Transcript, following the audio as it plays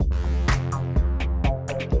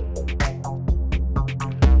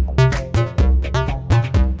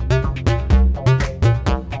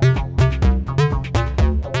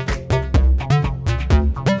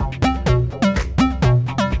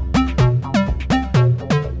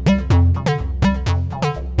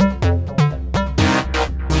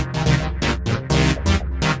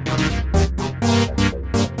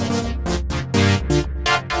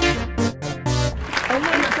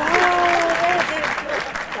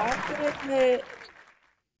Good.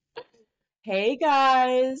 Hey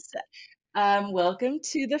guys, welcome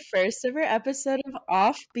to the first ever episode of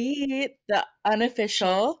Offbeat, the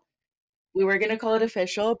unofficial. We were gonna call it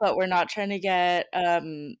official, but we're not trying to get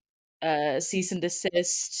cease and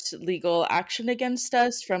desist legal action against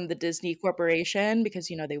us from the Disney Corporation because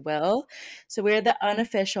you know they will. So we're the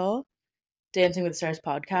unofficial Dancing with the Stars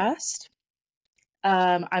podcast.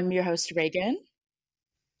 I'm your host Reagan.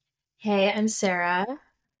 Hey, I'm Sarah.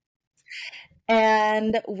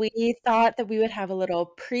 And we thought that we would have a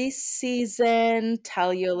little preseason,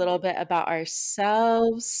 tell you a little bit about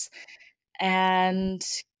ourselves, and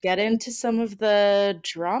get into some of the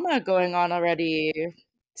drama going on already.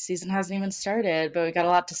 Season hasn't even started, but we got a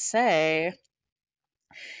lot to say.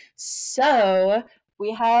 So,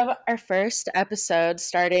 we have our first episode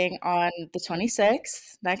starting on the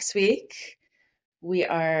 26th next week. We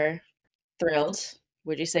are thrilled.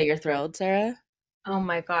 Would you say you're thrilled, Sarah? Oh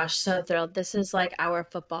my gosh, so thrilled. This is like our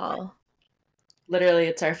football. Literally,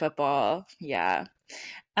 it's our football. Yeah.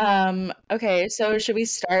 Okay, so should we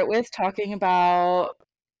start with talking about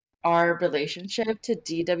our relationship to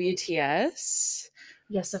DWTS?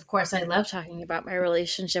 Yes, of course. I love talking about my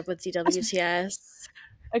relationship with DWTS.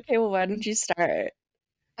 Okay, well, why don't you start?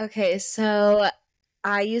 Okay, so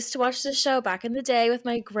I used to watch this show back in the day with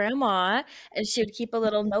my grandma, and she would keep a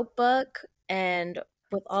little notebook and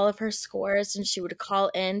with all of her scores, and she would call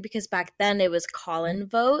in because back then it was call in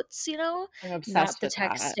votes, I'm not obsessed the with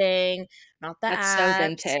that. texting, not the That's so apps.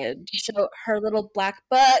 vintage. So her little black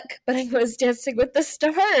book, but it was Dancing with the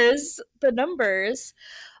Stars, the numbers.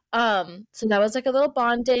 So that was like a little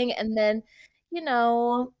bonding, and then, you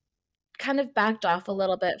know, kind of backed off a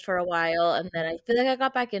little bit for a while, and then I feel like I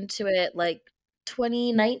got back into it like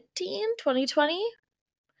 2019, 2020,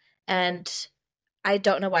 and I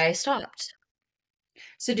don't know why I stopped.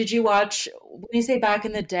 So, did you watch, when you say back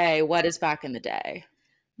in the day, what is back in the day?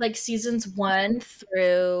 Like seasons 1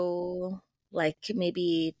 through like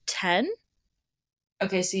maybe 10.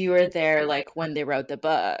 Okay, so you were there like when they wrote the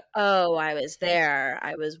book. Oh, I was there.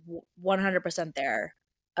 I was 100% there.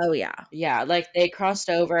 Oh yeah. Yeah, like they crossed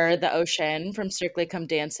over the ocean from Strictly Come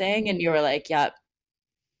Dancing, and you were like, yep,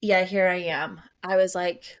 Yeah, here I am. I was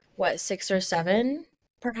like, what, 6 or 7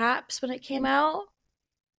 perhaps when it came out.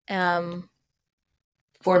 Um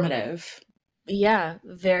formative. yeah,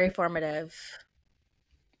 very formative.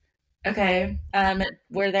 Okay.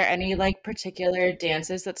 Were there any like particular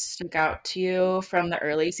dances that stuck out to you from the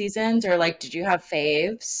early seasons, or like did you have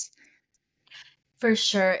faves? For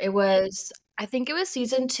sure. It was, I think it was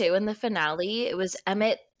season 2 in the finale. It was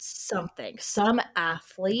Emmett something, some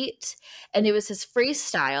athlete, and it was his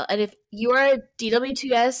freestyle. And if you are a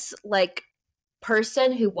DW2S like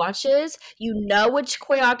person who watches, you know which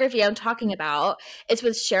choreography I'm talking about. It's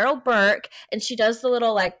with Cheryl Burke, and she does the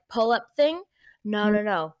little like pull up thing. No, no,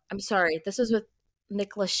 no. I'm sorry. This is with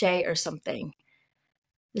Nick Lachey or something.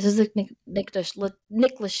 This is like Nick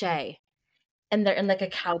Lachey, and they're in like a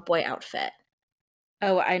cowboy outfit.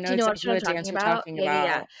 Oh, I Do know you know what exactly I'm what talking dance you're about? talking Yeah, yeah,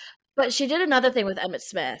 yeah. about. But she did another thing with Emmett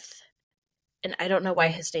Smith, and I don't know why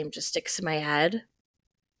his name just sticks in my head,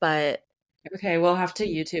 but Okay, we'll have to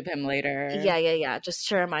YouTube him yeah, later. yeah, yeah. Just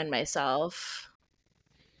to remind myself.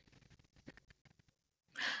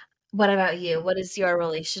 What about you? What is your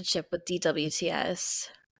relationship with DWTS?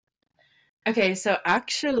 Okay, so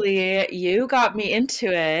actually, you got me into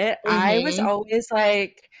it. I was Mm-hmm. always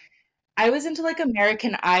like, I was into like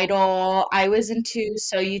American Idol. I was into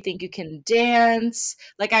So You Think You Can Dance.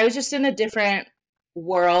 Like, I was just in a different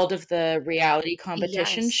world of the reality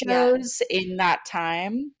competition Yes, shows yes. in that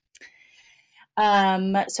time.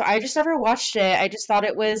 So I just never watched it. I just thought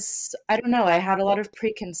it was, I don't know, I had a lot of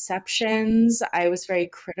preconceptions. I was very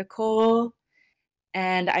critical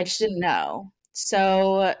and I just didn't know.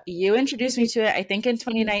 So you introduced me to it, I think in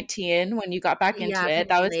 2019 when you got back into Yeah, it.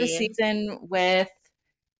 That was the probably. season with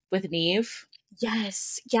Neve.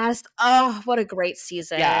 Yes, yes. Oh, what a great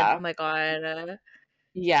season. Oh Yeah. my God.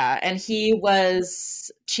 Yeah, and he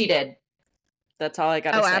was cheated. That's all I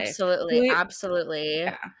gotta Oh, say. absolutely. Who Absolutely.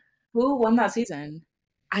 yeah. Who won that season?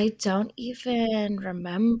 I don't even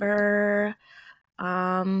remember.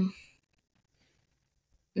 Um,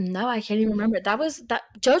 no, I can't even remember. That was that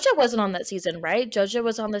JoJo wasn't on that season, right? JoJo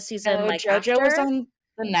was on the season No, like JoJo was after. on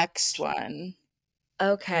the next one.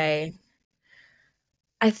 Okay.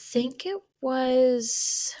 I think it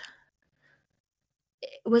was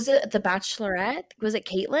it The Bachelorette? Was it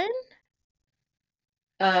Caitlyn?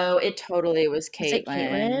 Oh, it totally was Was it Caitlyn?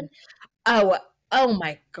 Caitlyn. Oh, oh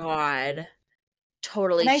my God.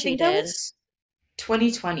 Totally And I think that cheated. was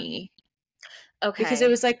 2020 because it Okay.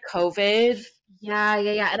 was like COVID. Yeah.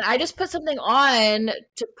 And I just put something on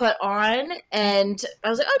to put on, and I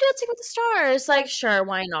was like, oh, Dancing with the Stars. Like, sure,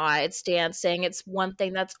 why not? It's dancing. It's one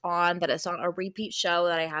thing that's on that is on a repeat show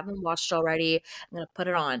that I haven't watched already. I'm going to put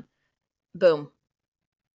it on. Boom.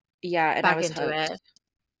 Yeah, and I Back was into hooked. it.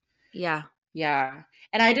 Yeah. Yeah.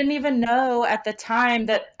 And I didn't even know at the time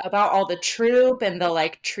that about all the troupe and the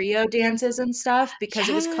like trio dances and stuff because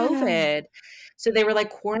it was Yeah. COVID. So they were like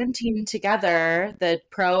quarantined together, the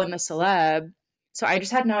pro and the celeb. So I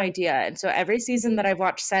just had no idea. And so every season that I've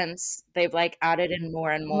watched since, they've like added in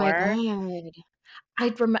more and Oh my more. God.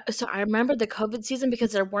 I remember the COVID season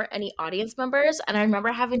because there weren't any audience members, and I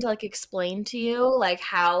remember having to like explain to you like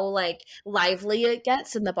how like lively it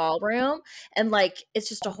gets in the ballroom, and like it's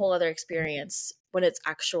just a whole other experience when it's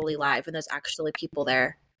actually live and there's actually people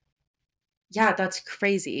there. Yeah, that's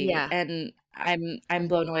crazy. Yeah, And I'm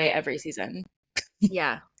blown away every season.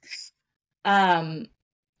 yeah, Um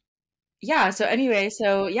yeah, so anyway,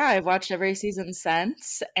 so yeah, I've watched every season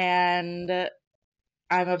since and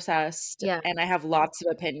I'm obsessed yeah. and I have lots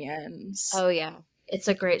of opinions. Oh yeah, it's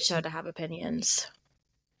a great show to have opinions.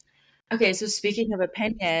 Okay, so speaking of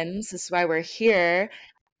opinions, this is why we're here.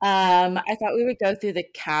 I thought we would go through the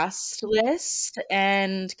cast list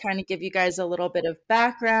and kind of give you guys a little bit of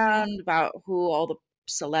background about who all the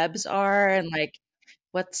celebs are and like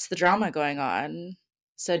what's the drama going on.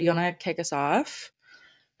 So, do you want to kick us off?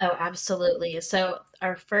 Oh, absolutely. So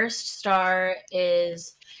our first star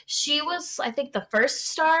is she was I think the first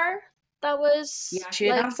star that was Yeah, she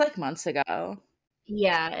like. announced like months ago.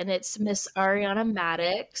 Yeah, and it's Miss Ariana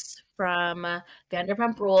Madix from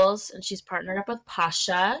Vanderpump Rules, and she's partnered up with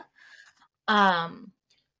Pasha. Um,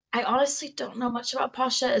 I honestly don't know much about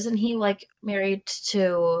Pasha. Isn't he like married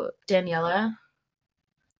to Daniela?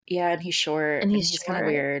 Yeah, and he's short And and he's he's kind of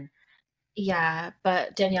short. weird. Yeah,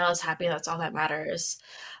 but Daniela's happy. That's all that matters.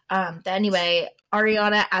 But anyway,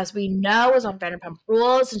 Ariana, as we know, is on Vanderpump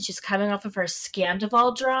Rules, and she's coming off of her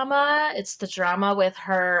Scandival drama. It's the drama with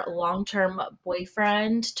her long-term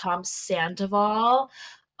boyfriend, Tom Sandoval.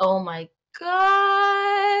 Oh my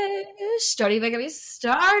gosh! Don't even get me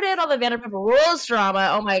started on the Vanderpump Rules drama.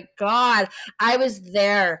 Oh my god, I was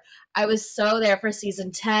there. I was so there for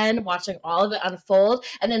season 10, watching all of it unfold,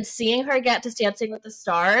 and then seeing her get to Dancing with the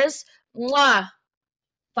Stars. Mwah!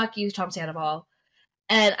 Fuck you, Tom Sandoval.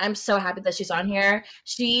 And I'm so happy that she's on here.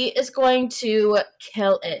 She is going to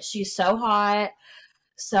kill it. She's so hot.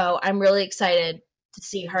 So I'm really excited to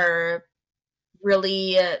see her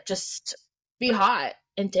really just be hot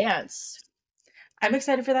and dance. I'm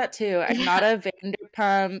excited for that too. I'm not Yeah. a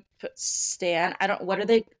Vanderpump stan. I don't, what are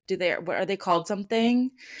they, what are they called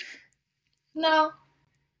something? No, I'm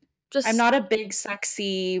just, not a big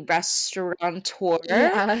sexy restaurateur,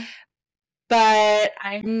 yeah. but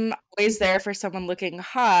I'm always there for someone looking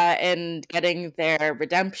hot and getting their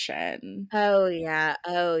redemption. Oh, yeah.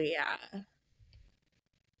 Oh, yeah.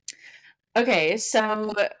 Okay,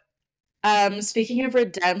 so speaking of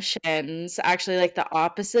redemptions, actually like the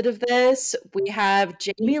opposite of this, we have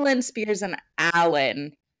Jamie Lynn Spears and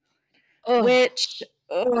Alan, Oh, which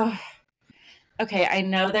ugh, okay, I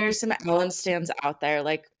know there's some Alan stans out there.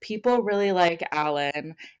 Like people really like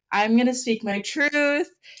Alan. I'm gonna speak my truth.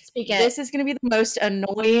 speak it. This is gonna be the most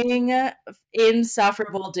annoying,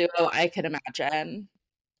 insufferable duo I could imagine.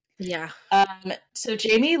 Yeah. So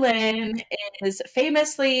Jamie Lynn is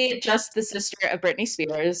famously just the sister of Britney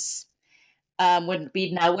Spears. Would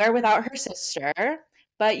be nowhere without her sister,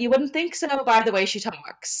 but you wouldn't think so by the way she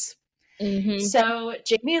talks. Mm-hmm. So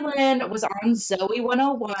Jamie Lynn was on Zoe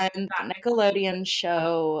 101, that Nickelodeon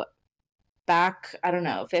show back, I don't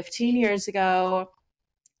know, 15 years ago.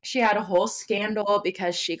 She had a whole scandal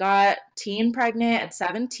because she got teen pregnant at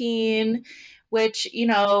 17, which,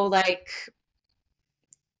 like,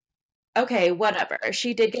 okay, whatever.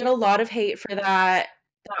 She did get a lot of hate for that.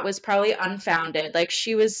 That was probably unfounded. Like,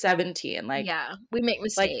 she was 17. Yeah. We make Yeah,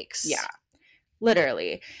 mistakes.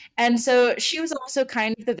 literally. And so she was also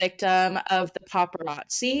kind of the victim of the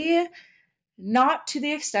paparazzi. Not to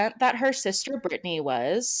the extent that her sister Brittany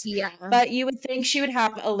was, Yeah. but you would think she would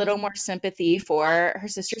have a little more sympathy for her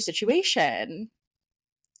sister's situation.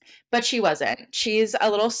 But she wasn't. She's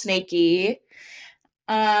a little snaky.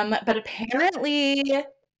 But apparently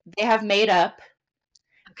they have made up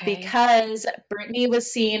Okay. because Brittany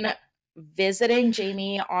was seen visiting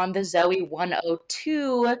Jamie on the Zoe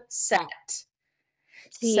 102 set.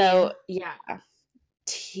 T. So, yeah,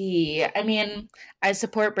 tea. I mean, I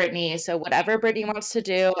support Brittany, so whatever Brittany wants to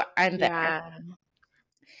do, I'm there. Yeah.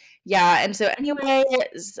 Yeah, and so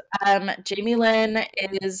anyways, Jamie Lynn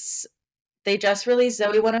is they just released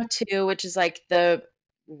Zoe 102, which is like the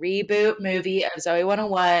reboot movie of Zoe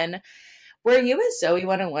 101, Were you a Zoe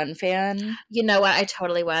 101 fan? You know what? I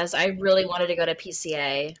totally was. I really wanted to go to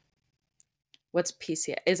PCA. What's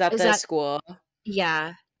PCA? Is that Is the that, school?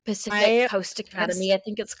 yeah, Pacific I Coast Academy, honest, I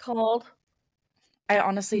think it's called. I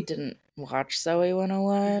honestly didn't watch Zoe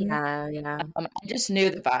 101. Yeah, yeah, I just knew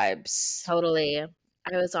the vibes. totally.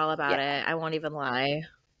 I was all about Yeah. it. I won't even lie.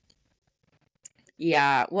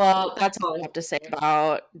 Yeah. Well, that's all I have to say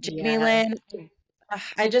about Jamie Yeah. Lynn.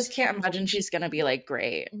 I just can't imagine she's gonna be like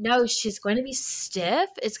great. No, she's going to be stiff.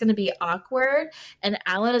 It's going to be awkward, and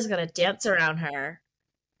Alan is going to dance around her.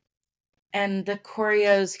 And the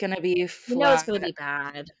choreo's gonna be You know it's going to be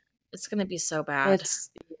flat. bad. It's going to be so bad.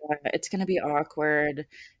 It's gonna be awkward.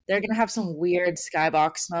 They're gonna have some weird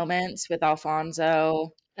skybox moments with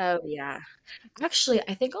Alfonso. Oh, yeah. Actually,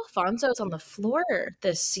 I think Alfonso's on the floor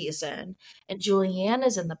this season, and Julianne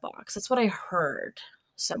is in the box. That's what I heard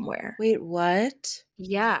somewhere. Wait, what?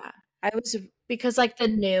 Yeah, I was because like the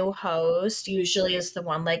new host usually is the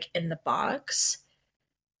one like in the box,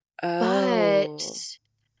 but Oh.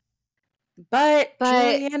 But but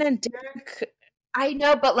Julianne and Derek, I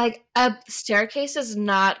know, but like a staircase is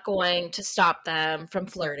not going to stop them from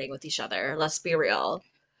flirting with each other. Let's be real.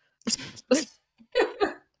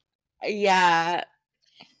 yeah.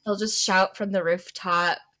 They'll just shout from the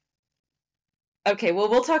rooftop. Okay, well,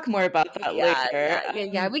 we'll talk more about that Yeah, later. yeah, yeah,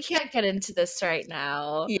 yeah. We can't get into this right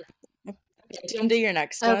now. Yeah. Okay, do you want to do your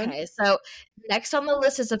next one? Okay, so next on the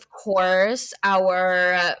list is, of course,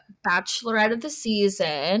 our Bachelorette of the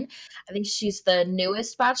season. I think she's the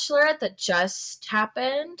newest Bachelorette that just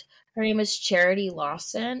happened. Her name is Charity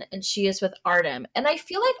Lawson, and she is with Artem. And I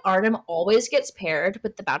feel like Artem always gets paired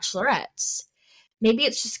with the Bachelorettes. Maybe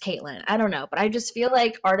it's just Caitlyn. I don't know, but I just feel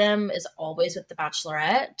like Artem is always with the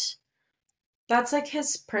Bachelorette. That's like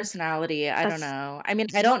his personality. I don't That's know. I mean,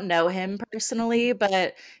 I don't know him personally,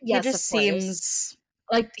 but he yes, just of course. seems,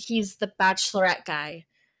 Like he's the Bachelorette guy.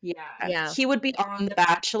 yeah, Yeah. he would be on The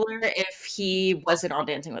Bachelor if he wasn't on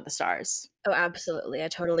Dancing with the Stars. Oh, absolutely. I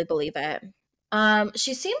totally believe it.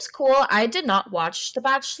 She seems cool. I did not watch The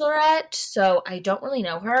Bachelorette, so I don't really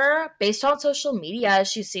know her. Based on social media,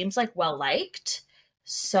 she seems like well liked.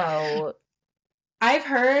 So I've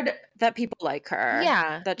heard that people like her,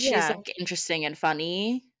 yeah, that she's yeah, like interesting and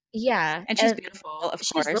funny, yeah. and she's And beautiful, of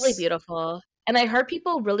she's really course. beautiful. And I heard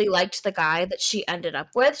people really liked the guy that she ended up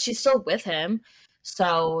with. She's still with him.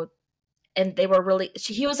 So and they were really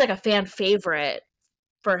he was like a fan favorite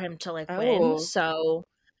for him to like win. Oh, So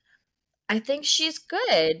I think she's good.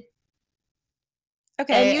 And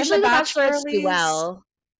okay. And the usually the bachelorettes do Bachelorlies, well.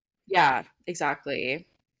 yeah, exactly.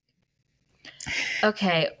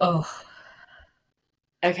 Okay. Oh,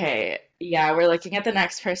 Okay, yeah, we're looking at the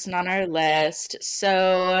next person on our list.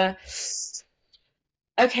 So,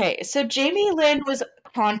 okay, so Jamie Lynn was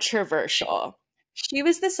controversial. She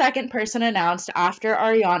was the second person announced after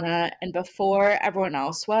Ariana and before everyone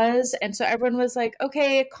else was. And so everyone was like,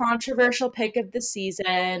 okay, controversial pick of the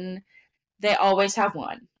season. They always have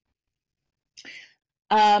one.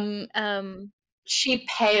 Um, um, she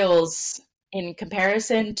pales in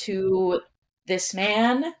comparison to this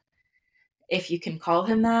man, if you can call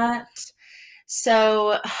him that.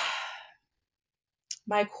 So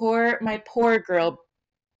my poor girl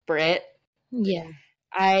Brit, yeah.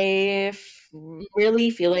 I really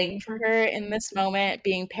feeling for her in this moment,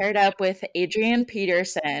 being paired up with Adrian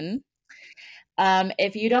Peterson.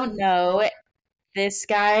 If you don't know, this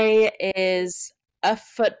guy is a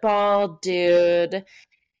football dude.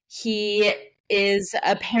 He is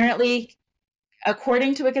apparently,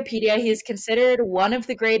 according to Wikipedia, he is considered one of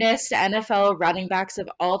the greatest NFL running backs of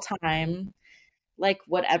all time. Like,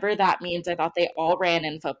 whatever that means, I thought they all ran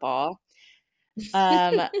in football.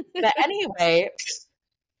 But anyway,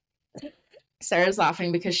 Sarah's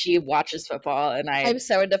laughing because she watches football and I I'm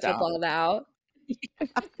so into don't. football now.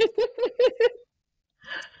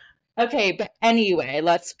 Okay, but anyway,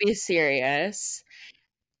 let's be serious.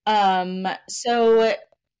 So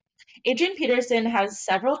Adrian Peterson has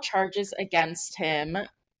several charges against him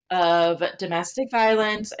of domestic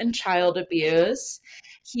violence and child abuse.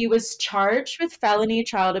 He was charged with felony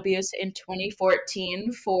child abuse in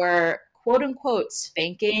 2014 for quote unquote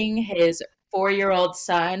spanking his 4-year-old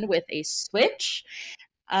son with a switch.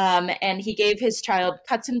 And he gave his child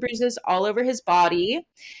cuts and bruises all over his body.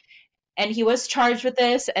 And he was charged with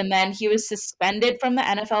this, and then he was suspended from the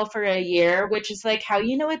NFL for a year, which is like how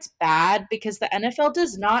you know it's bad because the NFL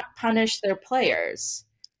does not punish their players.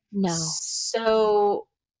 No. So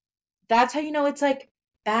that's how you know it's like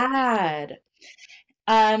bad.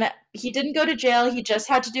 He didn't go to jail. He just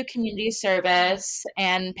had to do community service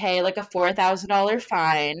and pay like a $4,000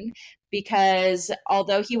 fine. because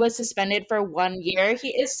although he was suspended for 1 year, he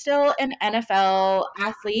is still an NFL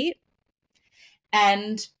athlete.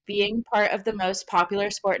 And being part of the most popular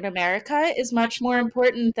sport in America is much more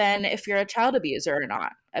important than if you're a child abuser or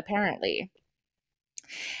not, apparently.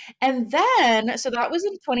 And then, so that was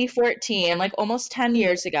in 2014, like almost 10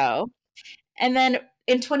 years ago. And then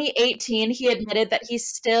in 2018, he admitted that he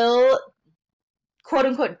still, quote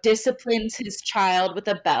unquote, disciplines his child with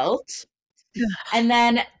a belt. And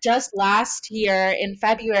then just last year in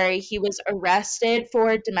February, he was arrested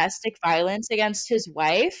for domestic violence against his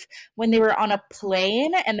wife when they were on a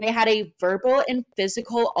plane and they had a verbal and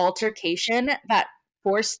physical altercation that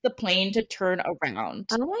forced the plane to turn around.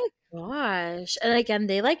 Oh my gosh. And again,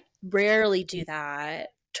 they like rarely do that.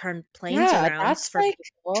 Turn planes Yeah, around that's for like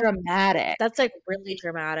people. dramatic. That's like really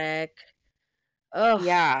dramatic. Ugh.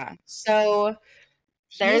 Yeah. So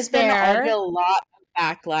He's there's been already there. a lot of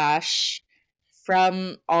backlash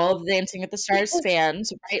from all of the Dancing with the Stars Because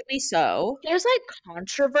fans, rightly so. there's like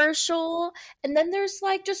controversial, and then there's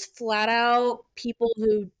like just flat out people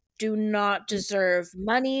who do not deserve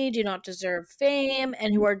money, do not deserve fame,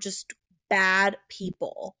 and who are just bad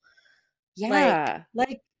people. Like, Yeah.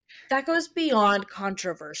 Like, that goes beyond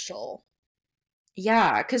controversial.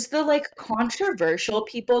 yeah, because the like controversial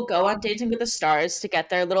people go on Dancing with the Stars to get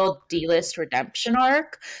their little D-list redemption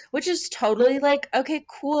arc, which is totally like, okay,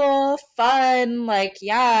 cool, fun. Like,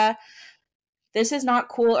 yeah, this is not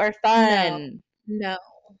cool or No, fun. no,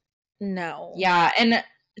 no. Yeah, and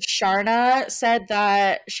Sharna said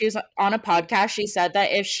that she was on a podcast. She said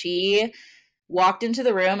that if she walked into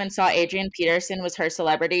the room and saw Adrian Peterson was her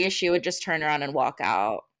celebrity, she would just turn around and walk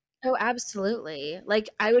out. Oh, absolutely. Like,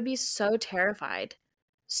 I would be so terrified.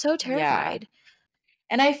 So Yeah. terrified.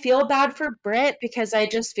 And I feel bad for Brit because I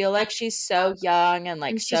just feel like she's so young and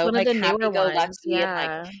like And she's so one of like the newer ones. happy-go-lucky and like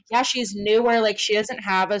Yeah. yeah, she's newer. Like she doesn't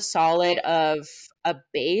have a solid of a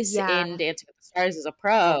base Yeah. in Dancing with the Stars as a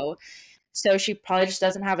pro. So she probably just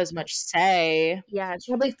doesn't have as much say. Yeah,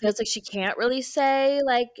 she probably feels like she can't really say,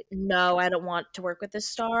 like, "No, I don't want to work with this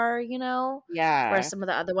star," you know? Where Yeah. some of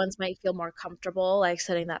the other ones might feel more comfortable, like,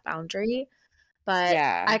 setting that boundary. But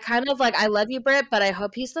Yeah. I kind of like, I love you, Britt, but I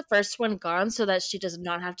hope he's the first one gone so that she does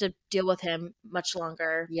not have to deal with him much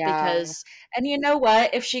longer Yeah. because And you know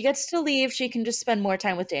what? If she gets to leave, she can just spend more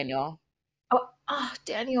time with Daniel. oh,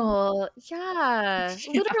 Daniel. Yeah,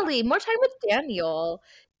 Yeah. literally, more time with Daniel.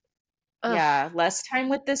 Ugh, Yeah, less time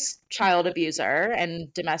with this child abuser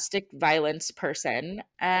and domestic violence person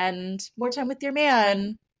and more time with your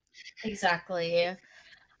man. exactly.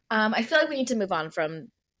 I feel like we need to move on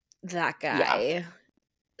from that Yeah. guy.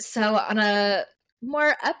 So on a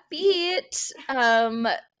more upbeat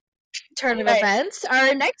turn of Right. events,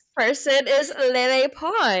 our next person is Lele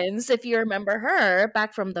Pons. If you remember her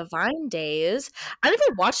back from the Vine days, I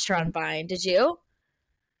never watched her on Vine. Did you?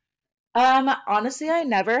 Honestly, I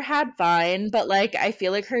never had Vine, but like I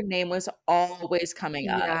feel like her name was always coming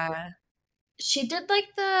up. Yeah. She did like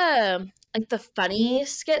the funny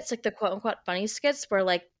skits, like the quote unquote funny skits where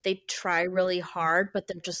like they try really hard, but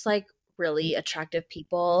they're just like really attractive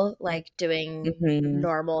people like doing Hmm.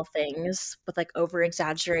 normal things with like over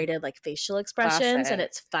exaggerated like facial expressions and Classic.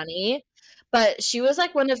 it's funny. But she was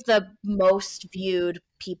like one of the most viewed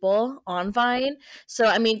people on Vine. So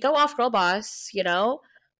I mean, go off girl boss, you know?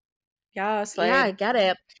 Yeah, Yeah, I Slade. get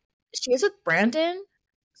it. She is with Brandon.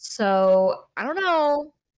 So I don't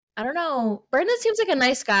know. I don't know. Brandon seems like a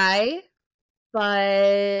nice guy,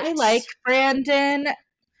 I but like Brandon,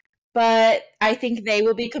 but I think they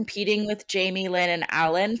will be competing with Jamie Lynn and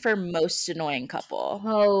Alan for most annoying couple.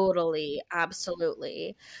 totally,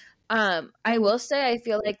 absolutely. I will say I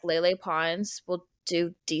feel like Lele Pons will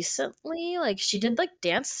do decently. Like she did like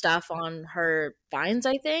dance stuff on her vines,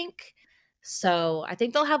 I think. So I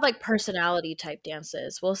think they'll have like personality type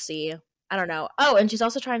dances. We'll see. I don't know. Oh, and she's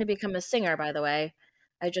also trying to become a singer, by the way.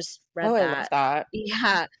 I just read Oh, I love that. that.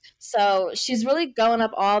 Yeah. So she's really going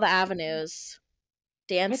up all the avenues.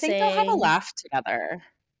 I think they'll have a Dancing. laugh together.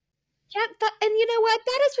 Yeah, and you know what?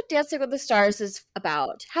 That is what Dancing with the Stars is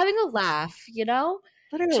about. Having a laugh, you know?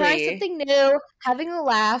 Trying Literally. something new, having a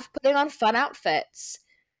laugh, putting on fun outfits.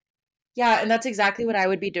 Yeah, and that's exactly what I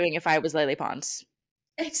would be doing if I was Lily Pons.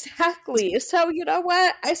 Exactly. So, you know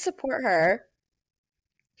what? I support her.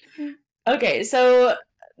 Okay, so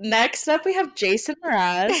next up we have Jason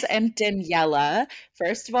Mraz and Daniela.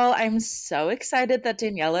 First of all, I'm so excited that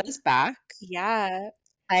Daniela is back. Yeah.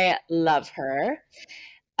 I love her.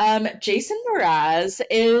 Jason Mraz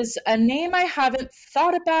is a name I haven't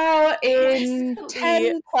thought about in Honestly,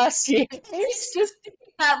 10 plus years. I was just thinking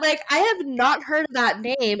that, like, I have not heard of that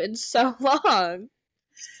name in so long.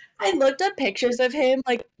 I looked up pictures of him,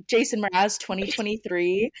 like Jason Mraz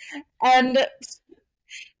 2023, and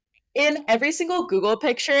in every single Google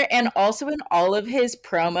picture and also in all of his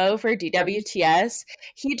promo for DWTS,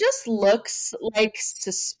 he just looks like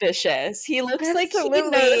suspicious. He looks like he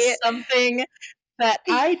Absolutely. knows something that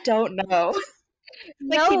I don't know.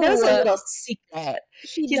 Like he knows a No, little secret.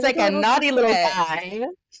 he He's knows like a a little naughty little secret. guy.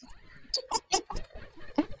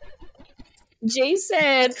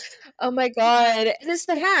 Jason. Oh my god. And it's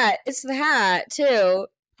the hat. It's the hat too.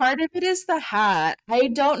 Part of it is the hat. I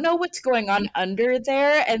don't know what's going on under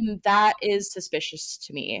there, and that is suspicious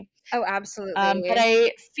to me. Oh, But absolutely.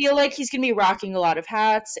 I feel like he's going to be rocking a lot of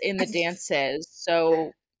hats in the dances.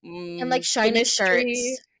 So, And like the shiny mystery,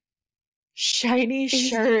 shirts. shiny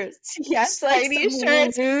shirts. Yes, like Shiny some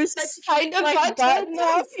shirts. loose, That's kind of like button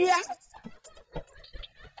up. buttons. Yes.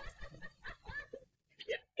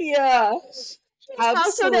 Yeah, He's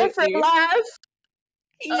also there for a absolutely. laugh.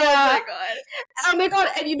 Oh Yeah. my god. Oh my god.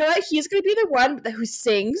 And you know what? He's gonna be the one who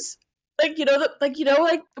sings. Like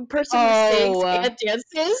like the person who sings Oh, and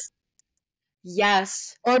dances.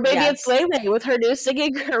 yes. Or maybe it's Yes. Lele with her new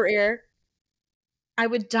singing career. I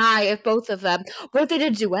would die if both of them. What if they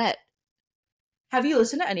did a duet? Have you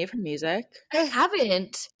listened to any of her music? I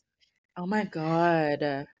haven't. Oh my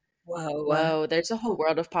God. Whoa. Whoa, there's a whole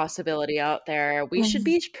world of possibility out there. We should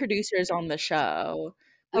be producers on the show.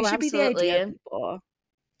 We Oh, should be the idea absolutely. people.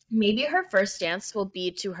 Maybe her first dance will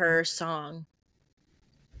be to her song.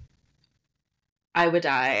 I would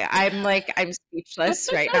die. I'm speechless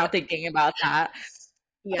right now thinking about that.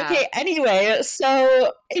 Yeah. Okay, anyway,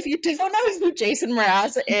 so if you don't know who Jason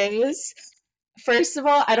Mraz is, first of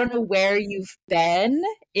all, I don't know where you've been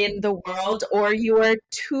in the world, or you are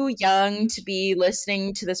too young to be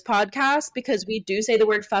listening to this podcast because we do say the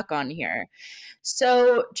word fuck on here.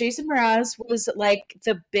 So Jason Mraz was like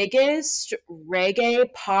the biggest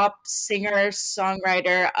reggae pop singer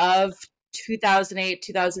songwriter of 2008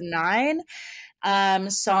 2009.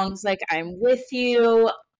 Songs like I'm With You,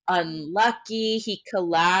 Unlucky. He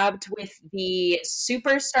collabed with the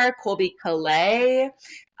superstar Colby Calais,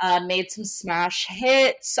 made some smash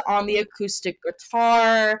hits on the acoustic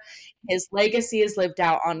guitar. His legacy is lived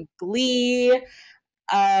out on Glee.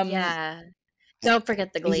 Um, Yeah. Don't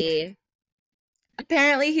forget the yeah, Glee.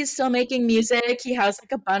 apparently, he's still making music. He has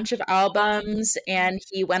like a bunch of albums, and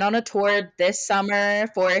he went on a tour this summer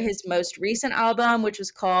for his most recent album, which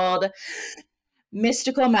was called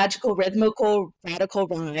Mystical, Magical, Rhythmical, Radical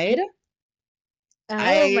Ride. Oh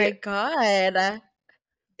I my god.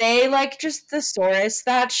 They like just thesaurus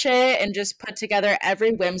that shit and just put together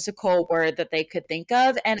every whimsical word that they could think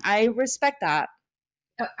of, and I respect that.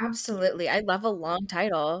 Oh, absolutely. I love a long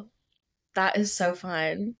title. That is so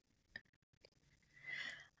fun.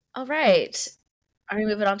 All right. Are we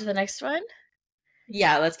moving on to the next one?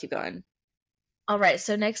 Yeah, let's keep going. All right,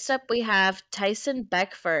 so next up we have Tyson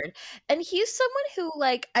Beckford. And he's someone who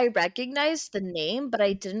like I recognized the name, but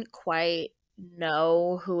I didn't quite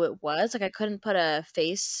know who it was. Like I couldn't put a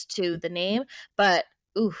face to the name, but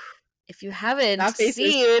oof, if you haven't That face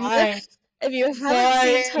is seen fine. if you haven't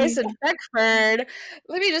seen Fine. Tyson Beckford,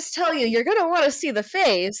 let me just tell you, you're going to want to see the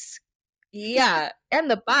face. Yeah, and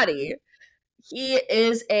the body. He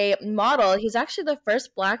is a model. He's actually the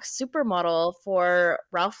first black supermodel for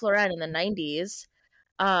Ralph Lauren in the 90s.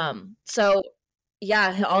 So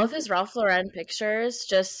yeah, all of his Ralph Lauren pictures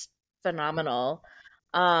just phenomenal.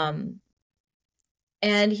 Um,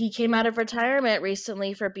 and he came out of retirement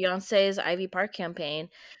recently for Beyonce's Ivy Park campaign.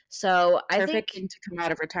 So I Perfect think, thing to come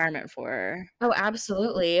out of retirement for. oh,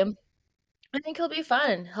 absolutely. I think he'll be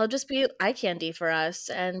fun. He'll just be eye candy for us,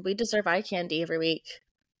 and we deserve eye candy every week.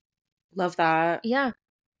 Love that. Yeah,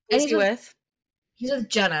 and Who's he with? he's with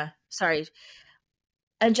Jenna. Sorry,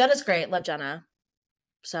 and Jenna's great. Love Jenna.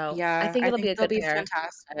 So I Yeah, think I it'll be think a they'll good be pair.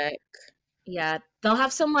 fantastic. Yeah, they'll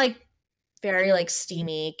have some like very like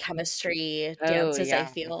steamy chemistry Oh, dances. I yeah.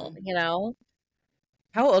 feel, you know.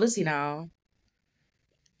 How old is he now?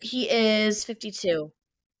 He is 52.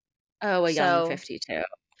 Oh, a young So 52.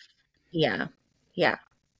 yeah, yeah.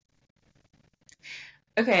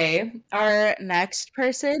 Okay, our next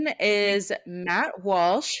person is Matt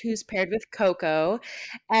Walsh, who's paired with Coco.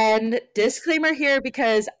 And disclaimer here,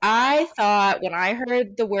 because I thought when I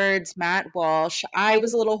heard the words Matt Walsh, I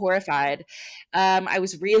was a little horrified. I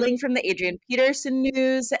was reeling from the Adrian Peterson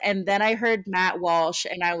news, and then I heard Matt Walsh,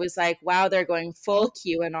 and I was like, wow, they're going full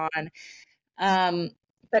QAnon. Um,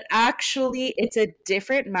 but actually, it's a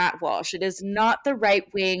different Matt Walsh. It is not the right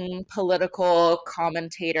wing political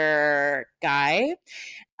commentator guy.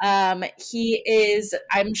 He is,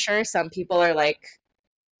 I'm sure some people are like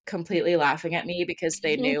completely laughing at me because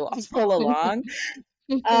they knew all along.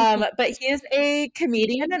 But he is a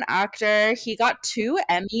comedian and actor. He got 2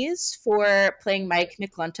 Emmys for playing Mike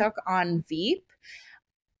McClintock on Veep.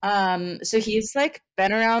 So he's like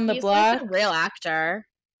been around the He's like block. a real actor.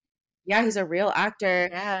 Yeah, he's a real actor.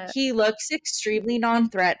 Yeah. He looks extremely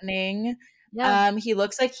non-threatening. Yeah. He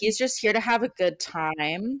looks like he's just here to have a good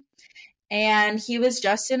time. And he was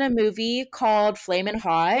just in a movie called Flamin'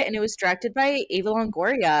 Hot, and it was directed by Ava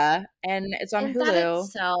Longoria, and it's on And that Hulu.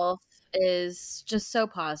 itself is just so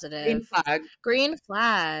Green positive. flag. Green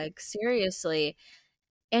flag, seriously.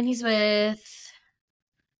 And he's with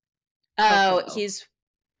Oh, Coco, he's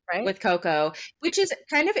right? with Coco, which is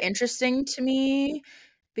kind of interesting to me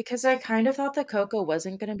because I kind of thought that Coco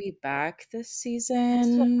wasn't going to be back this That's what I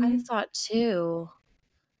season. thought too.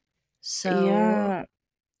 So Yeah.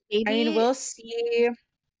 I mean, maybe, we'll see.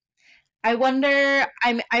 I wonder.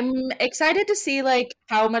 I'm excited to see like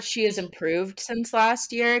how much she has improved since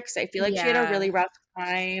last year because I feel like she had a really yeah. rough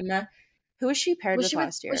time. Who was she paired with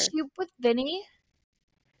last Was year? she with Vinny?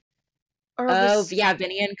 Or Oh, was yeah,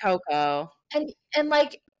 Vinny and Coco. and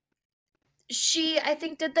like she I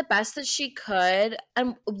think did the best that she could.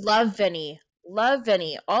 And love Vinny. Love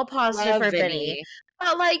Vinny. All positive Love for Vinny. Vinny.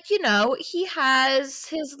 But like, he has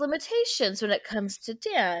his limitations when it comes to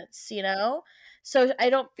dance. So I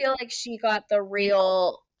don't feel like she got the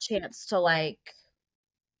real chance to like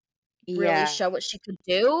really Yeah. show what she could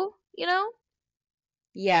do?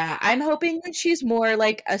 Yeah, I'm hoping that she's more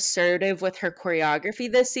like assertive with her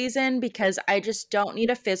choreography this season because I just don't need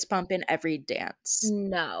a fist pump in every dance.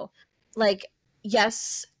 No. Like,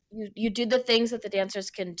 yes, you do the things that the dancers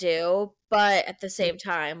can do, but at the same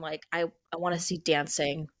time, like I want to see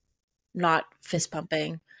dancing, not fist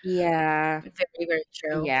pumping. Yeah. Very, very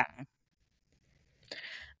true. Yeah.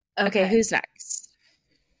 Okay, Okay. who's next?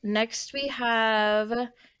 Next we have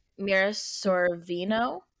Mira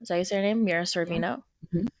Sorvino. Is that how you say her name? Mira Yeah. Sorvino.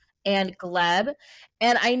 Mhm. And Gleb.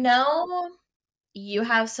 And I know you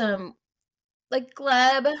have some like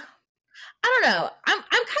Gleb. I don't know. I'm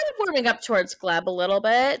kind of warming up towards Gleb a little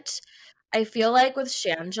bit. I feel like with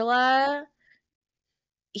Shangela,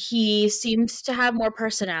 he seems to have more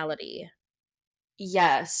personality.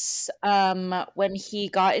 Yes. When he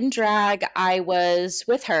got in drag, I was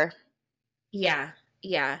with her. Yeah,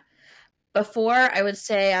 yeah. Before, I would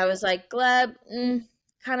say I was like Gleb,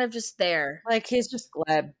 kind of just there. Like he's just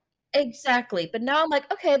glib. Exactly. But now I'm like,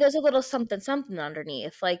 okay, there's a little something something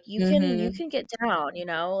underneath. Like you Hmm. can get down.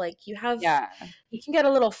 Like you have. Yeah. He can get a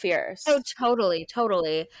little Oh, fierce. totally,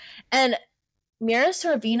 totally. And Mira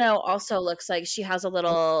Sorvino also looks like she has a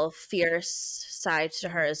little fierce side to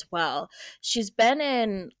her as well. She's been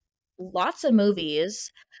in lots of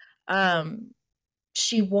movies. Um,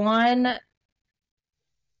 she won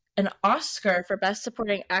an Oscar for Best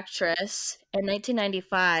Supporting Actress in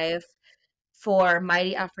 1995 for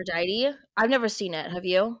Mighty Aphrodite. I've never seen it. Have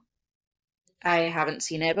you? I haven't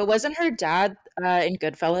seen it, but wasn't her dad in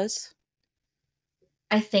Goodfellas?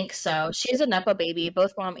 I think so. She's a Nepo baby,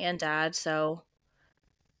 both mom and dad. So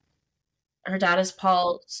her dad is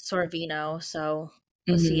Paul Sorvino. So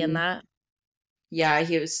was he in Hmm. that? Yeah,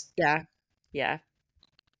 he was. Yeah, yeah,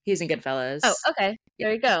 he's in Oh, Goodfellas. okay. Yeah.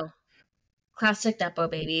 There you go. Classic Nepo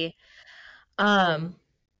baby. Um,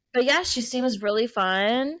 but yeah, she seems really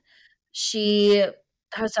fun. She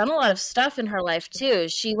has done a lot of stuff in her life too.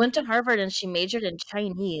 She went to Harvard and she majored in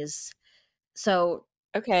Chinese. So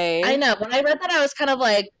I Okay. know when I read that, I was kind of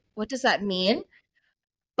like, what does that mean?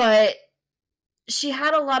 But she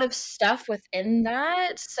had a lot of stuff within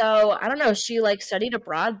that. So I don't know. She like studied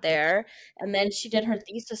abroad there and then she did her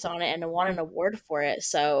thesis on it and won an award for it.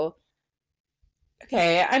 So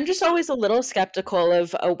Okay, I'm just always a little skeptical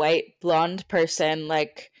of a white blonde person.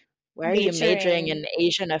 Like, why are you majoring majoring in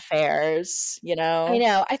Asian affairs? You I know?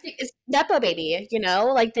 know. I think it's Nepo baby.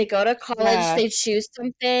 Like they go to college, Yeah, they choose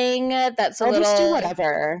something that's a I'll just do little,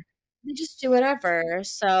 whatever. they just do whatever.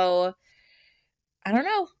 So I don't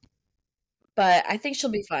know, but I think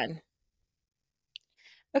she'll be fun.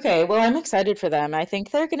 Okay, well, I'm excited for them. I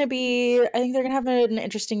think they're gonna have an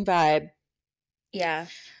interesting vibe. Yeah.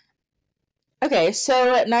 Okay,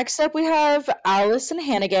 so next up we have Allison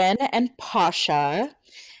Hannigan and Pasha.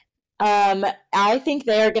 I think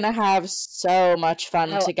they are gonna have so much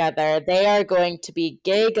fun Oh, together. They are going to be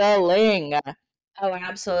giggling. oh,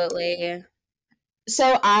 absolutely.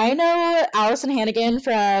 So I know Allison Hannigan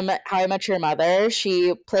from How I Met Your Mother.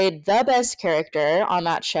 She played the best character on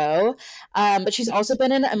that show. But she's also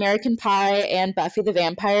been in American Pie and Buffy the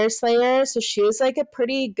Vampire Slayer. So she has like a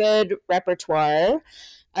pretty good repertoire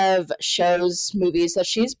of shows, movies that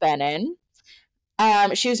she's been in.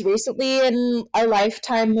 She was recently in a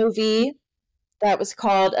Lifetime movie. that was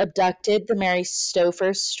called Abducted, the Mary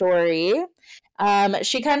Stouffer Story.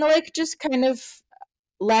 She kind of like just kind of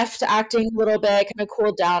left acting a little bit, kind of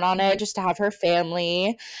cooled down on it just to have her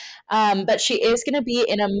family. But she is going to be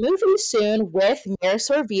in a movie soon with Mira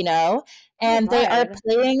Sorvino, Oh and my god.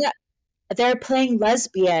 they're playing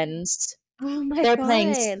lesbians. Oh my They're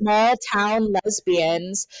playing god. small town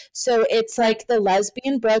lesbians. So it's like the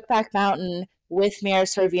lesbian Brokeback Mountain with Mira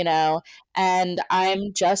Sorvino, and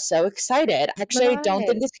I'm just so excited. Oh my Actually, I don't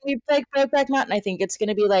think god. it's gonna be like Brokeback Mountain. I think it's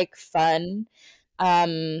gonna be like fun.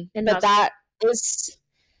 And But not that is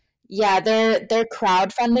yeah, they're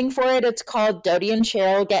crowdfunding for it. It's called Dodie and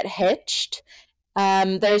Cheryl Get Hitched.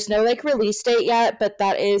 There's no like release date yet, but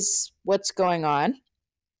that is what's going on.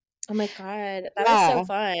 oh my god. That is so Yeah,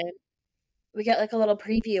 fun. We get like a little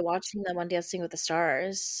preview watching them on Dancing with the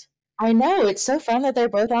Stars. I know. It's so fun that they're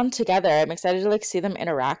both on together. I'm excited to like see them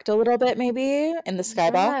interact a little bit maybe in the Yeah.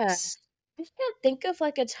 skybox. I can't think of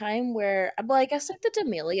like a time where, well, I guess like the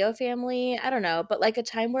D'Amelio family, I don't know, but like a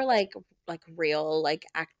time where like real like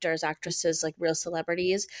actors, actresses, like real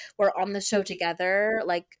celebrities were on the show together.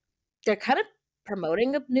 Like they're kind of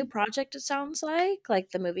promoting a new project, it sounds like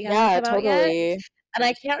the movie hasn't Yeah, come out yet. totally. And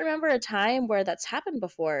I can't remember a time where that's happened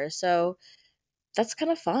before. So that's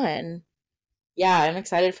kind of fun. Yeah, I'm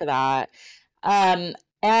excited for that. Um,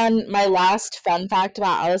 and my last fun fact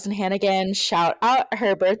about Allison Hannigan, shout out,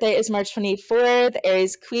 her birthday is March 24th,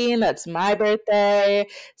 Aries Queen, that's my birthday.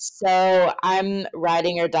 So I'm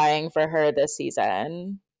riding or dying for her this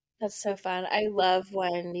season. That's so fun. I love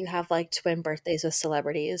when you have like twin birthdays with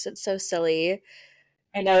celebrities. It's so silly.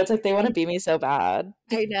 I know, it's like they want to be me so bad.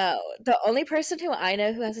 I know. The only person who I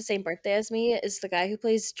know who has the same birthday as me is the guy who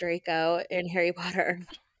plays Draco in Harry Potter.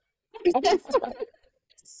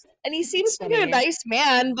 And he seems It's like a funny. nice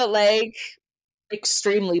man, but like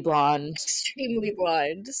Extremely blonde. extremely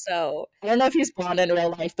blonde. So I don't know if he's blonde in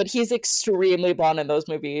real life, but he's extremely blonde in those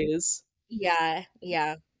movies. yeah,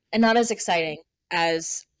 yeah. And not as exciting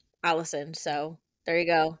as Allison. So there you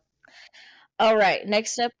go. All right.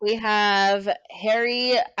 Next up we have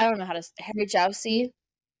Harry, I don't know how to Harry Jousey.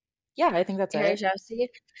 Yeah, I think that's Harry it. Jousey.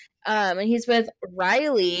 And he's with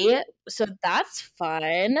Riley, so that's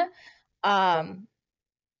fun. Um,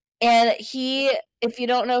 and he, if you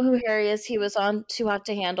don't know who Harry is, he was on Too Hot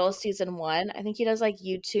to Handle season 1. I think he does like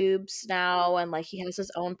YouTubes now, and like he has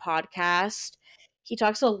his own podcast. He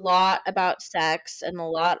talks a lot about sex and a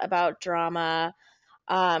lot about drama.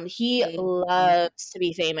 He loves to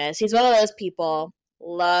be famous. He's one of those people,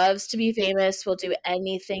 loves to be famous, will do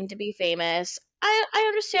anything to be famous. I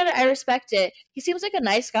understand it. I respect it. He seems like a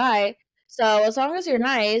nice guy. So as long as you're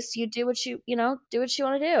nice, you do what do what you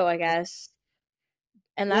want to do, I guess.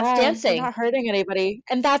 And that's Yeah, you're dancing. not hurting anybody.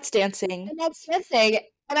 And that's dancing. And that's dancing.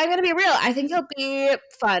 And I'm gonna be real. I think he'll be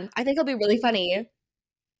fun. I think he'll be really funny.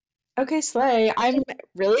 Okay, Slay. I'm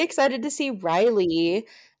really excited to see Riley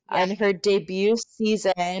Yeah. on her debut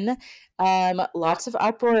season. Lots of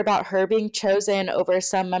uproar about her being chosen over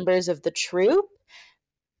some members of the troupe,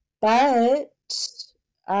 but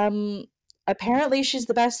um, apparently she's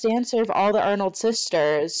the best dancer of all the Arnold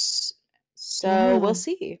sisters. So we'll Yeah.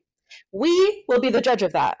 see. We will be the judge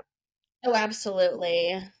of that. Oh,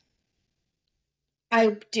 absolutely.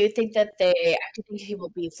 I do think that I do think he will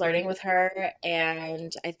be flirting with her,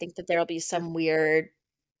 and I think that there will be some weird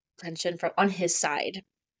tension from on his side.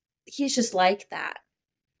 He's just like that.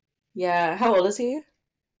 Yeah. How old is he?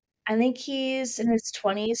 I think he's in his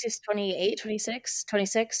 20s. He's 28, 26,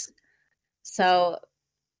 26. So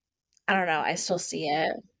I don't know. I still see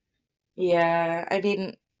it. Yeah. I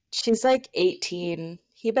mean, she's like 18.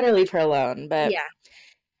 He better leave her alone. But Yeah.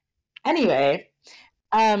 anyway,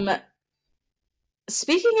 um,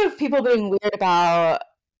 speaking of people being weird about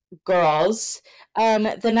girls,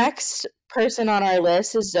 the next person on our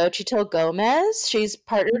list is Xochitl Gomez. She's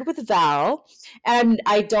partnered with Val, and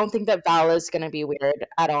I don't think that Val is going to be weird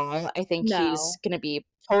at all. I think he's No. going to be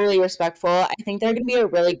totally respectful. I think they're going to be a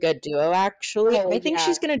really good duo, actually. Oh I think yeah.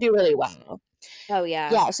 she's going to do really well. Oh yeah.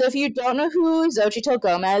 Yeah, so if you don't know who Xochitl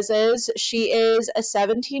Gomez is, she is a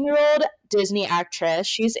 17-year-old Disney actress.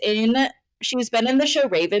 She's been in the show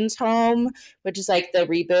Raven's Home, which is like the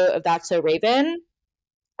reboot of That's So Raven.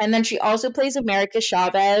 And then she also plays America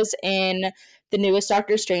Chavez in the newest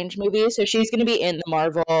Doctor Strange movie. So she's going to be in the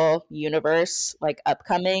Marvel universe, like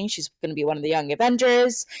upcoming. She's going to be one of the Young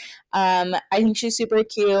Avengers. I think she's super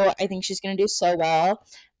cute. I think she's going to do so well.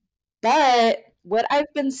 But what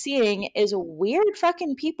I've been seeing is weird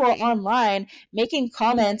fucking people online making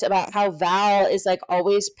comments about how Val is like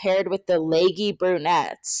always paired with the leggy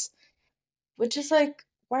brunettes, which is like,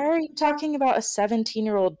 why are you talking about a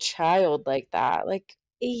 17-year-old child like that? Like,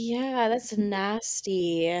 Yeah, that's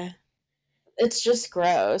nasty. It's just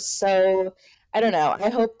gross. So I don't know. I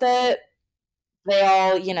hope that they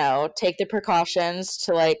all, take the precautions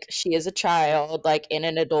to like she is a child, like in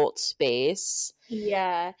an adult space.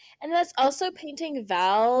 Yeah. And that's also painting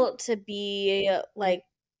Val to be like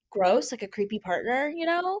gross, like a creepy partner, you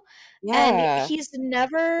know? And Yeah. he's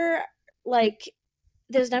never like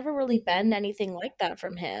there's never really been anything like that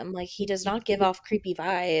from him. Like he does not give off creepy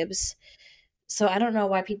vibes. So I don't know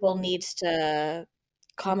why people need to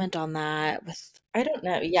comment on that with I don't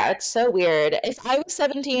know. Yeah, it's so weird. If I was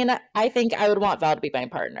 17, I think I would want Val to be my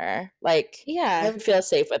partner. Like, I yeah, would feel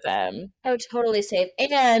safe with him. I would totally save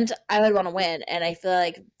and I would want to win. And I feel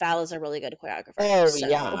like Val is a really good choreographer. Oh, So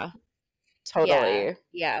yeah, yeah, totally.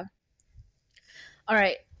 yeah. All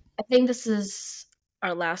right. I think this is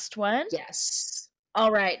our last one. Yes.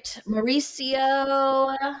 All right.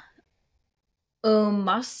 Mauricio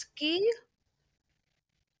Umomski.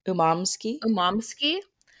 Umamski? Umomski.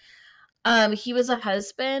 He was a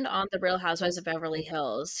husband on The Real Housewives of Beverly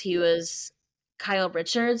Hills. He was Kyle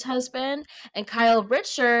Richards' husband, and Kyle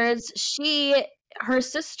Richards, her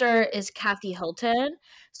sister is Kathy Hilton,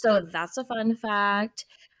 so that's a fun fact.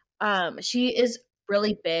 She is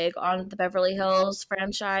really big on the Beverly Hills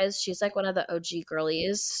franchise. She's like one of the OG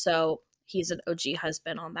girlies, so he's an OG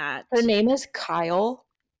husband on Her that. name is Kyle.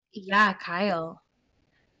 Yeah, Kyle.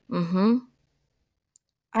 Mm-hmm.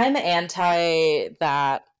 I'm anti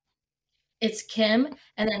that. It's Kim,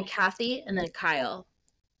 and then Kathy, and then Kyle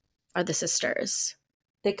are the sisters.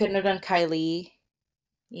 They couldn't have done Kylie.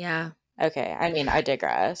 Yeah. Okay, I mean, I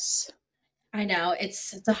digress. I know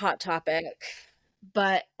it's a hot topic.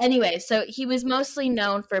 But anyway, so he was mostly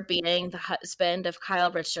known for being the husband of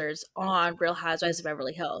Kyle Richards on Real Housewives of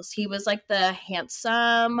Beverly Hills. He was like the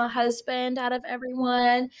handsome husband out of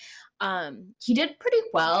everyone. He did pretty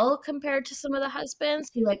well compared to some of the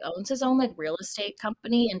husbands. He like owns his own like real estate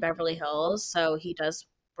company in Beverly Hills, so he does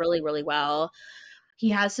really, really well. He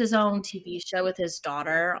has his own TV show with his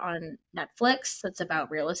daughter on Netflix that's about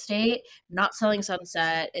real estate, not Selling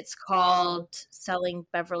Sunset. It's called Selling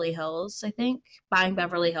Beverly Hills, I think, Buying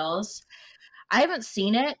Beverly Hills. I haven't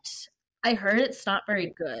seen it. I heard it's not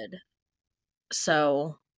very good.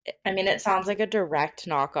 So I mean, it sounds like a direct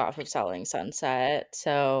knockoff of Selling Sunset.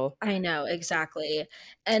 So, I know exactly.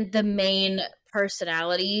 And the main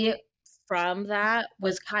personality from that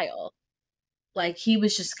was Kyle. Like he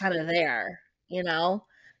was just kind of there, you know?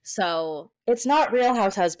 So it's not Real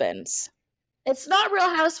House Husbands. it's not Real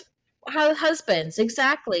Husbands,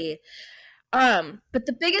 exactly. But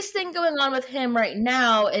the biggest thing going on with him right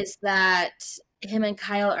now is that him and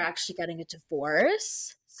Kyle are actually getting a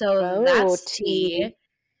divorce. So Oh, that's T. tea.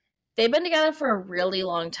 They've been together for a really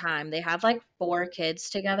long time. They have like 4 kids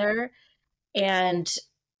together, and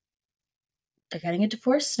they're getting a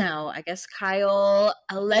divorce now. I guess Kyle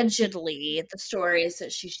allegedly the story is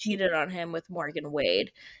that she cheated on him with Morgan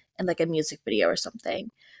Wade in like a music video or something.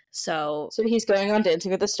 So So he's going on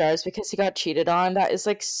Dancing with the Stars because he got cheated on. That is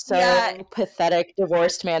like yeah, so pathetic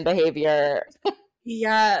divorced man behavior.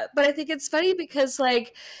 yeah, but I think it's funny because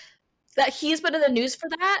like that he's been in the news for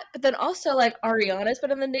that, but then also like Ariana's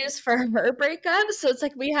been in the news for her breakup. So it's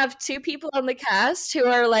like we have 2 people on the cast who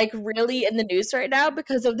are like really in the news right now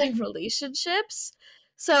because of their relationships.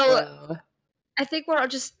 So Whoa. I think we're all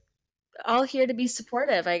just all here to be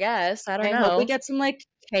supportive, I guess. I don't I hope we know. get some like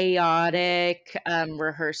chaotic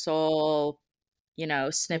rehearsal,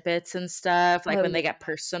 snippets and stuff, like Oh when they yeah. get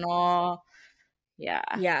personal. Yeah.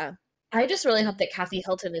 Yeah. I just really hope that Kathy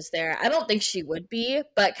Hilton is there. I don't think she would be,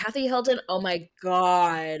 but Kathy Hilton, oh my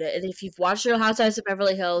god. And if you've watched Real Housewives of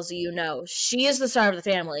Beverly Hills, you know she is the star of the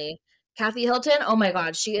family. Kathy Hilton, oh my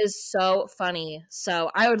god, she is so funny.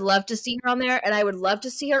 So I would love to see her on there, and I would love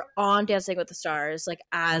to see her on Dancing with the Stars, like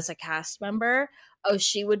as a cast member. Oh,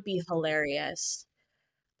 she would be hilarious.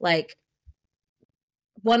 Like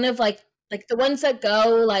one of like the ones that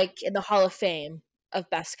go like in the Hall of Fame of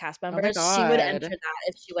best cast Oh my members. She would enter God. that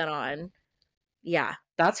if she went on. Yeah.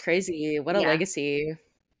 That's crazy. What a Yeah. legacy.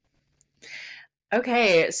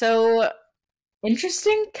 Okay, so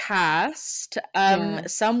interesting cast. Yeah.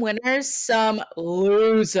 Some winners, some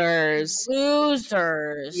losers.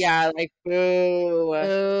 Losers. Yeah, like boo.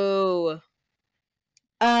 Boo.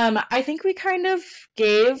 I think we kind of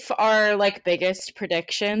gave our like biggest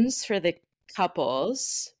predictions for the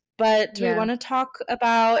couples, but do we Yeah. want to talk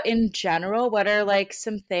about in general what are like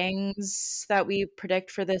some things that we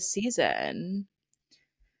predict for this season?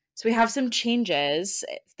 So we have some changes.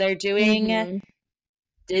 They're doing Mhm.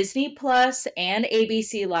 Disney Plus and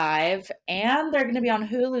ABC Live, and they're going to be on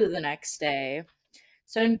Hulu the next day.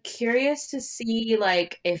 So I'm curious to see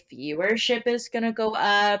like if viewership is going to go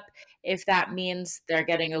up, if that means they're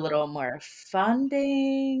getting a little more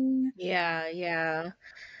funding. Yeah, yeah.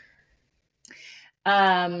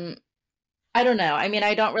 Um, I don't know. I mean,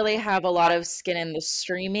 I don't really have a lot of skin in the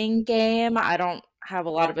streaming game. I don't have a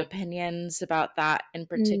lot of opinions about that in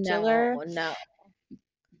particular. No, no.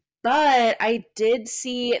 But I did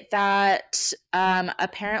see that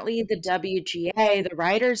apparently the WGA, the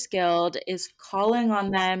Writers Guild, is calling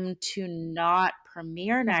on them to not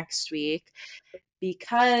premiere next week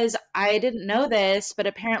because I didn't know this, but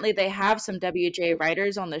apparently they have some WGA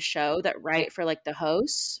writers on the show that write for like the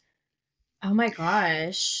hosts. Oh my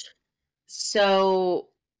gosh. So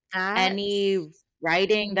any That's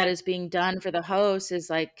writing that is being done for the host is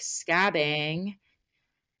like scabbing.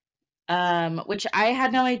 Which I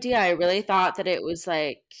had no idea. I really thought that it was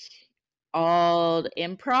like all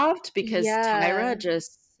improv because yeah. Tyra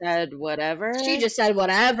just said She whatever. just said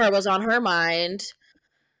whatever was on her mind.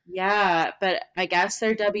 Yeah, but I guess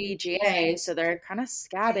they're WGA, so they're kind of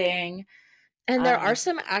scabbing. And there are Um,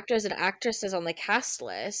 some actors and actresses on the cast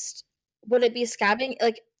list. Would it be scabbing?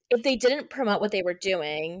 Like, if they didn't promote what they were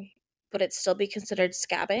doing, would it still be considered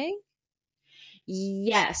scabbing?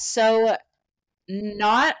 yes, so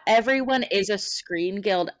not everyone is a Screen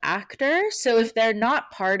Guild actor. So if they're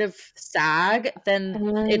not part of SAG,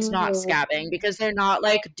 then it's not Oh, scabbing because they're not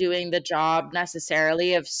like doing the job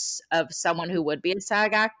necessarily of someone who would be a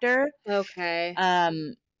SAG actor. okay.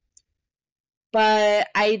 Um, but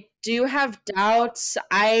I do have doubts.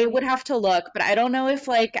 I would have to look, but I don't know if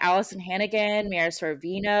like Allison Hannigan, Mira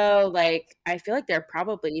Sorvino, like I feel like they're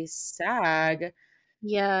probably SAG.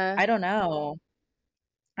 Yeah. I don't know.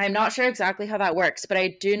 I'm not sure exactly how that works, but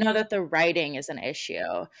I do know that the writing is an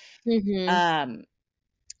issue. Mm-hmm. Um,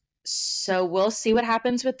 so we'll see what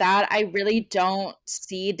happens with that. I really don't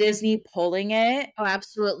see Disney pulling it. Oh,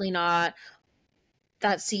 absolutely not.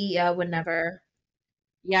 That CEO would never.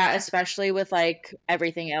 Yeah, especially with like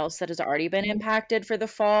everything else that has already been impacted for the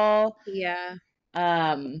fall. Yeah.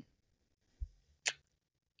 Um,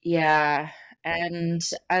 yeah. And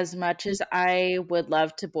as much as I would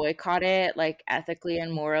love to boycott it, like ethically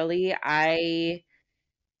and morally, I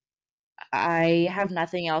have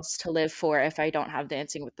nothing else to live for if I don't have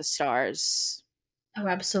Dancing with the Stars. Oh,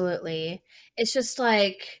 absolutely. It's just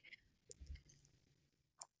like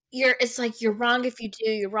it's like you're wrong if you do,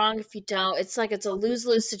 you're wrong if you don't. It's like it's a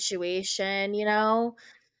lose-lose situation, you know?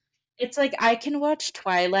 It's like I can watch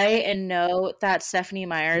Twilight and know that Stephenie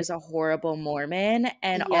Meyer is a horrible Mormon,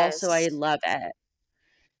 and also I Yes. love it.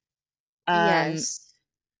 Um, Yes.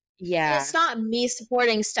 And yeah, it's not me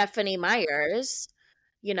supporting Stephanie Myers,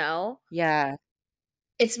 you know? yeah.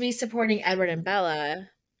 It's me supporting Edward and Bella.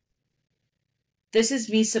 This is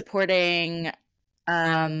me supporting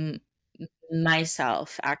um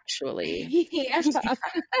myself, actually. Yeah.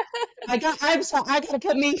 I gotta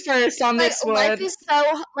put me first on Like this life one.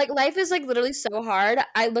 is life is like literally so hard.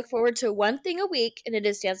 I look forward to one thing a week and it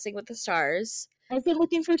is Dancing with the Stars. I've been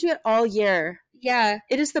looking forward to it all year. Yeah.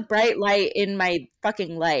 It is the bright light in my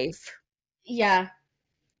fucking life. Yeah.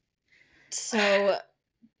 So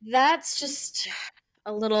that's just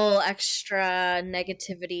a little extra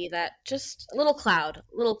negativity that just a little cloud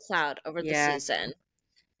over the Yeah. season.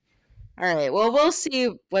 All right. Well, we'll see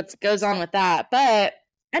what goes on with that. But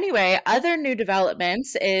anyway, other new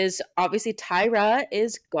developments is obviously Tyra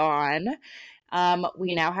is gone.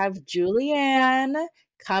 We now have Julianne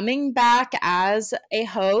coming back as a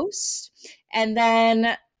host. And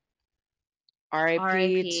then RIP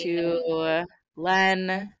R.I.P. to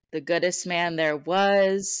Len, the goodest man there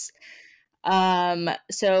was.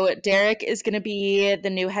 So Derek is going to be the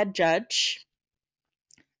new head judge.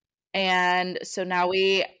 And so now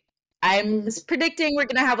I'm predicting we're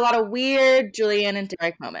going to have a lot of weird Julianne and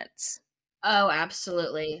Derek moments. Oh,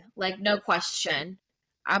 absolutely. Like no question.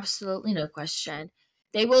 Absolutely no question.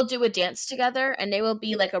 They will do a dance together and they will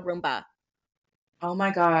be like a Roomba. Oh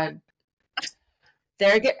my God.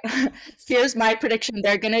 Here's my prediction.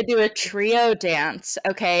 They're gonna do a trio dance,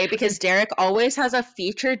 okay? Because Derek always has a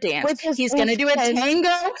feature dance. He's gonna do a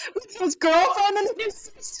tango with his girlfriend and his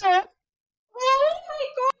sister. Oh my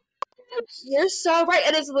God! You're so right.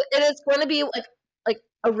 It is going to be like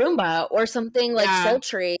a Roomba or something like Yeah,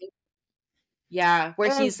 sultry. yeah.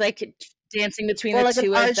 Where Or he's like dancing between or the like an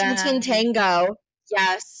two of Argentine them. tango.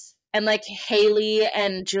 Yes. And like Haley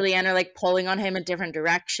and Julianne are like pulling on him in different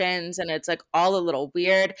directions, and it's like all a little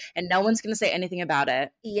weird, and no one's gonna say anything about it.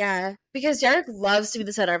 Yeah, because Derek loves to be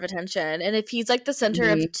the center of attention, and if he's like the center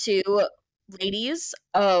of He two ladies,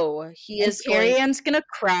 oh, he And is Carrie going. Ann's gonna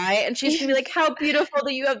cry, and she's gonna be like, "How beautiful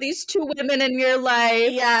that you have these two women in your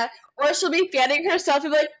life." Yeah, or she'll be fanning herself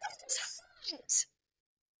and be like,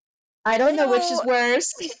 I don't know which is "Ew."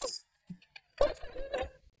 worse.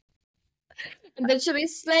 And then she'll be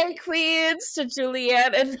slay queens to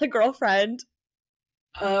Julianne and the girlfriend.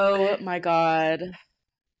 Oh my god.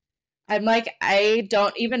 I'm like, I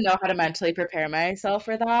don't even know how to mentally prepare myself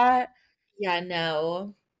for that. Yeah,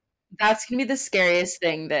 no. That's gonna be the scariest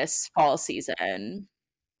thing this fall season.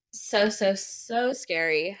 So, so, so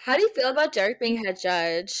scary. How do you feel about Derek being head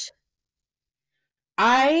judge?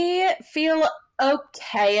 I feel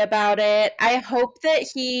okay about it. I hope that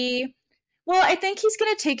I think he's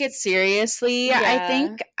going to take it seriously. I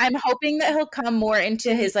think Yeah. I'm hoping that he'll come more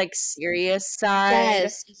into his like serious side.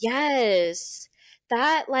 Yes, yes.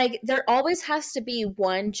 That, like, there always has to be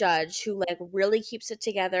one judge who, like, really keeps it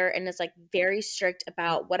together and is, like, very strict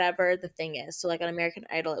about whatever the thing is. So, like, on American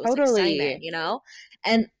Idol, it was, like, Simon, Totally. you know?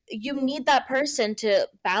 And you need that person to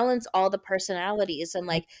balance all the personalities and,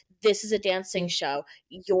 like, this is a dancing show.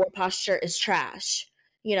 Your posture is trash,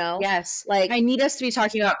 you know? Yes. Like, I need us to be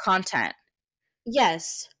talking about content.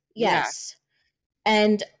 yes, Yeah. yes.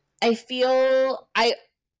 And I feel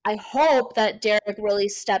I hope that Derek really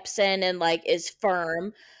steps in and like is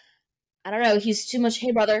firm. I don't know, he's too much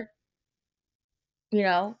hey brother, you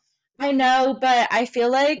know? I know, but I feel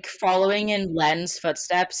like following in Len's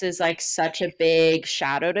footsteps is like such a big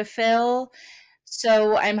shadow to fill.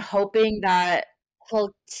 So I'm hoping that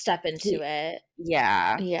He'll step into he, it.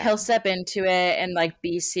 yeah, Yeah. he'll step into it and like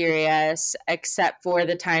be serious, except for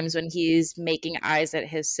the times when he's making eyes at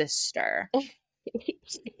his sister.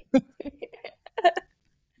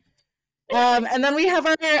 And then we have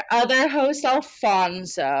our other host,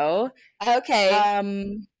 Alfonso. Okay.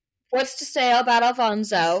 Um, What's to say about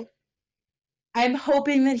Alfonso? I'm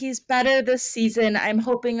hoping that he's better this season. I'm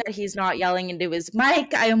hoping that he's not yelling into his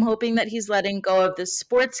mic. I am hoping that he's letting go of the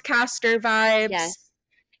sportscaster vibes. Yes.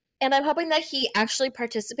 And I'm hoping that he actually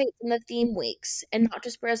participates in the theme weeks and not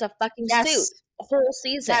just wears a fucking suit Yes, a whole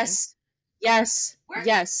season. yes, yes, We're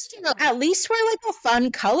yes. At least wear like a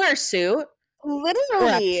fun color suit or a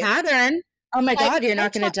literally pattern. Oh my like god, you're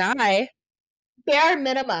not gonna die. bare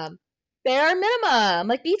minimum. Bare minimum.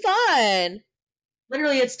 Like be fun.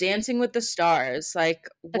 Literally, it's Dancing with the Stars. Like,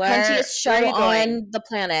 The where cuntiest are show you going? on the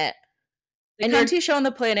planet. The And you're cuntiest show on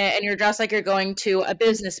the planet, and you're dressed like you're going to a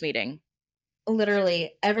business meeting.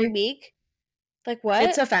 literally every week. Like It's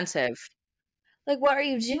what? offensive. Like what are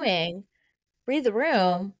you doing? Read the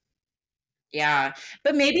room. Yeah.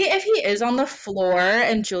 But maybe if he is on the floor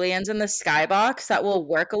and Julian's in the skybox, that will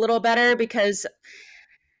work a little better because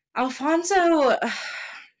Alfonso,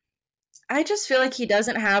 I just feel like he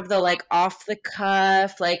doesn't have the like off the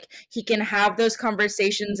cuff, like he can have those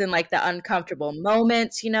conversations in like the uncomfortable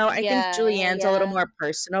moments, you know? I think Yeah, Julianne's a little yeah. more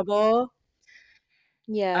personable.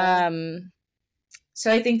 Yeah. Um,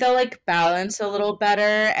 so I think they'll like balance a little better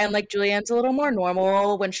and like Julianne's a little more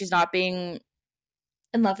normal when she's not being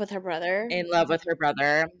In love with her brother. in love with her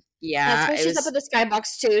brother. That's Yeah, why it she's up was in the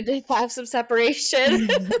skybox too, to have some separation.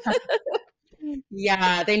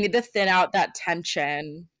 yeah, they need to thin out that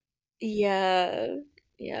tension. Yeah.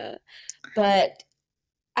 Yeah. But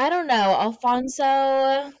I don't know. Alfonso,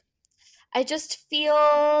 I just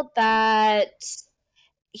feel that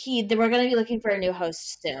we're gonna be looking for a new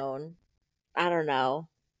host soon. I don't know.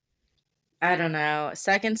 I don't know.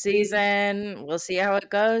 Second season, we'll see how it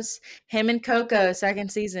goes. Him and Coco,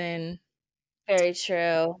 second season. Very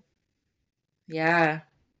true. Yeah.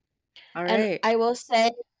 All And right. I will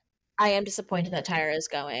say I am disappointed that Tyra is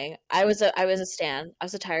going. I was a stan. I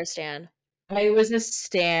was a Tyra stan. I was a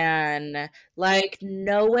stan. Like,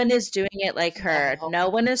 no one is doing it like her. No. No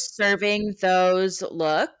one is serving those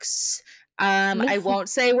looks. I No. won't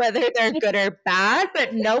say whether they're good or bad,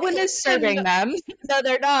 but no one is serving No, them. no,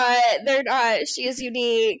 they're not. They're not. She is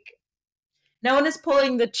unique. No one is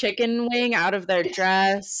pulling the chicken wing out of their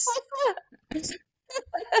dress.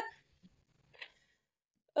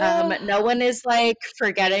 Oh. No one is like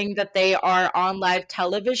forgetting that they are on live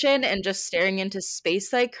television and just staring into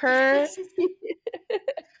space like her.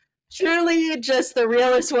 Truly, just the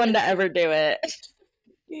realest one to ever do it.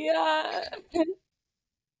 Yeah.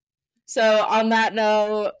 So, on that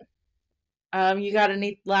note, you got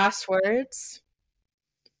any last words?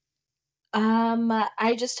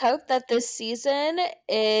 I just hope that this season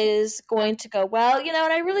is going to go well, you know,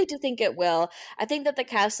 and I really do think it will. I think that the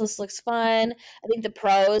cast list looks fun. I think the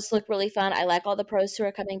pros look really fun. I like all the pros who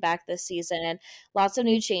are coming back this season. Lots of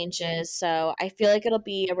new changes. So I feel like it'll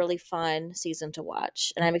be a really fun season to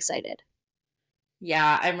watch, and I'm excited.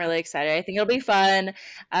 Yeah, I'm really excited. I think it'll be fun.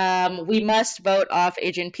 We must vote off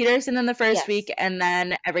Adrian Peterson in the first Yes. week, and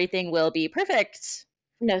then everything will be perfect.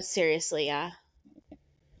 No, seriously, yeah.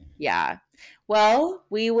 Yeah. Well,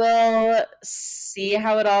 we will see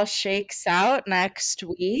how it all shakes out next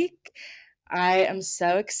week. I am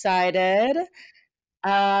so excited.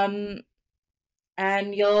 Um,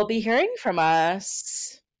 and you'll be hearing from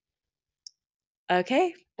us.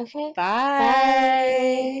 Okay. Okay.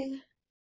 Bye. Bye.